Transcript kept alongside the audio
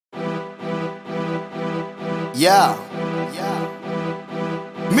Yeah.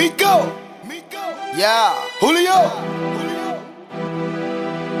 Migos. Yeah. Julio.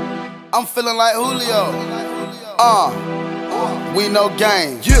 I'm feeling like Julio. We no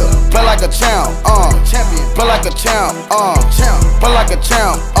game. Yeah. Play like a champ. Champion. Play like a champ. Champ. Play like a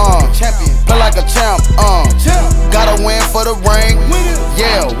champ. Champion. Play like a champ. Champ. Gotta win for the ring.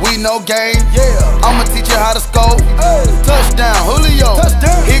 Yeah, we no game. Yeah. I'ma teach you how to score. Touchdown, Julio.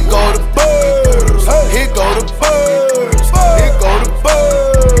 Touchdown. Here go the birds. Here go the birds. Here go the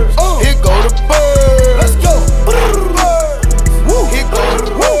birds. Here go the birds. Let's go. Here go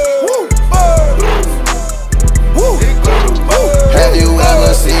the birds. Here go the birds. Have you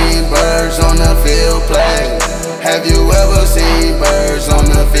ever seen birds on the field play? Have you ever seen birds on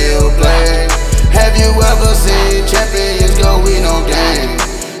the field play? Have you ever seen champions go, we no game?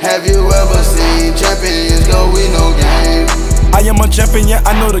 Have you ever seen champions go, we no game? I am a champion, yeah,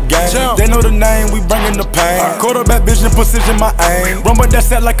 I know the game. They know the name, we bringin' the pain. Quarterback vision, precision, my aim. Run with that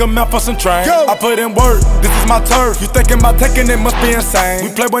set like a map for some train. I put in work, this is my turf. You thinking about taking it, must be insane.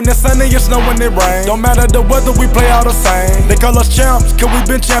 We play when it's sunny, it's snow when it rain. Don't matter the weather, we play all the same. They call us champs, cause we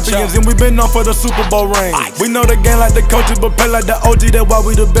been champions. And we been known for the Super Bowl ring. We know the game like the coaches, but play like the OG. That's why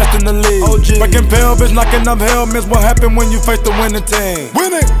we the best in the league. Breaking pelvis, knocking up helmets. What happen when you face the winning team?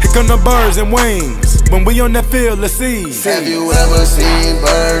 Winning! Here come the birds and wings. When we on that field, let's see. Have you ever seen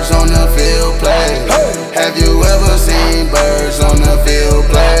birds on the field play? Have you ever seen birds on the field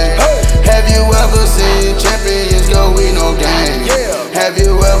play? Have you ever seen champions go, we no game? Have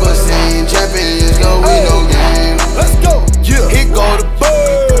you ever seen champions go, we no game? Let's go. Here go the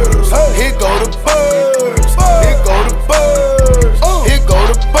birds. Here go the birds. Here go the birds. Here go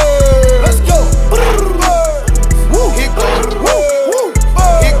the birds. Let's go. Here go the birds.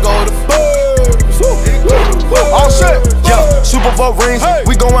 Here go the birds. Here go the birds. All shit. Super Bowl rings,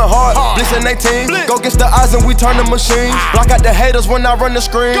 we going hard, blitzing 18. Go against the odds and we turn the machine. Block out the haters when I run the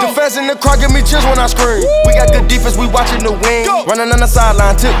screen. The fans in the crowd give me chills when I scream. We got good defense, we watching the wing. Running on the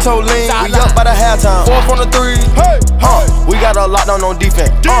sideline, tiptoe lean. We up by the halftime, 4 from the 3. We got a lockdown on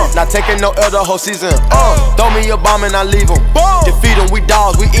defense. Not taking no L the whole season. Throw me a bomb and I leave them. Defeat them, we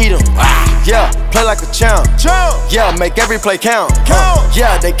dogs, we eat them. Yeah, play like a champ. Yeah, make every play count.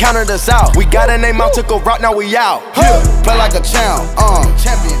 Yeah, they counted us out. We got a name out, took a route, now we out. Play like a champ,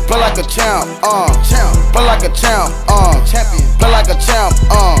 champion. Play like a champ, champ. Play like a champ, champion. Play like a champ,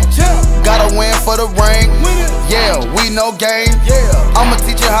 champ. Gotta win for the ring. Yeah, we no game. I'ma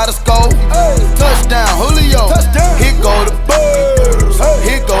teach you how to score. Touchdown, Julio. Here go the birds.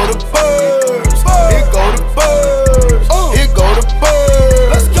 Here go the birds. Here go the birds. Here go the birds.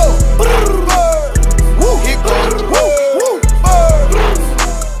 Let's go. Here go the birds.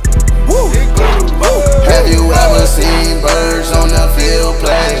 Here go the birds. Have you ever seen birds on the field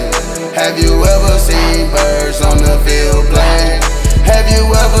play? Have you ever seen birds on the field play? Have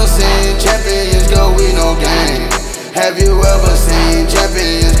you ever seen champions go, we no game? Have you ever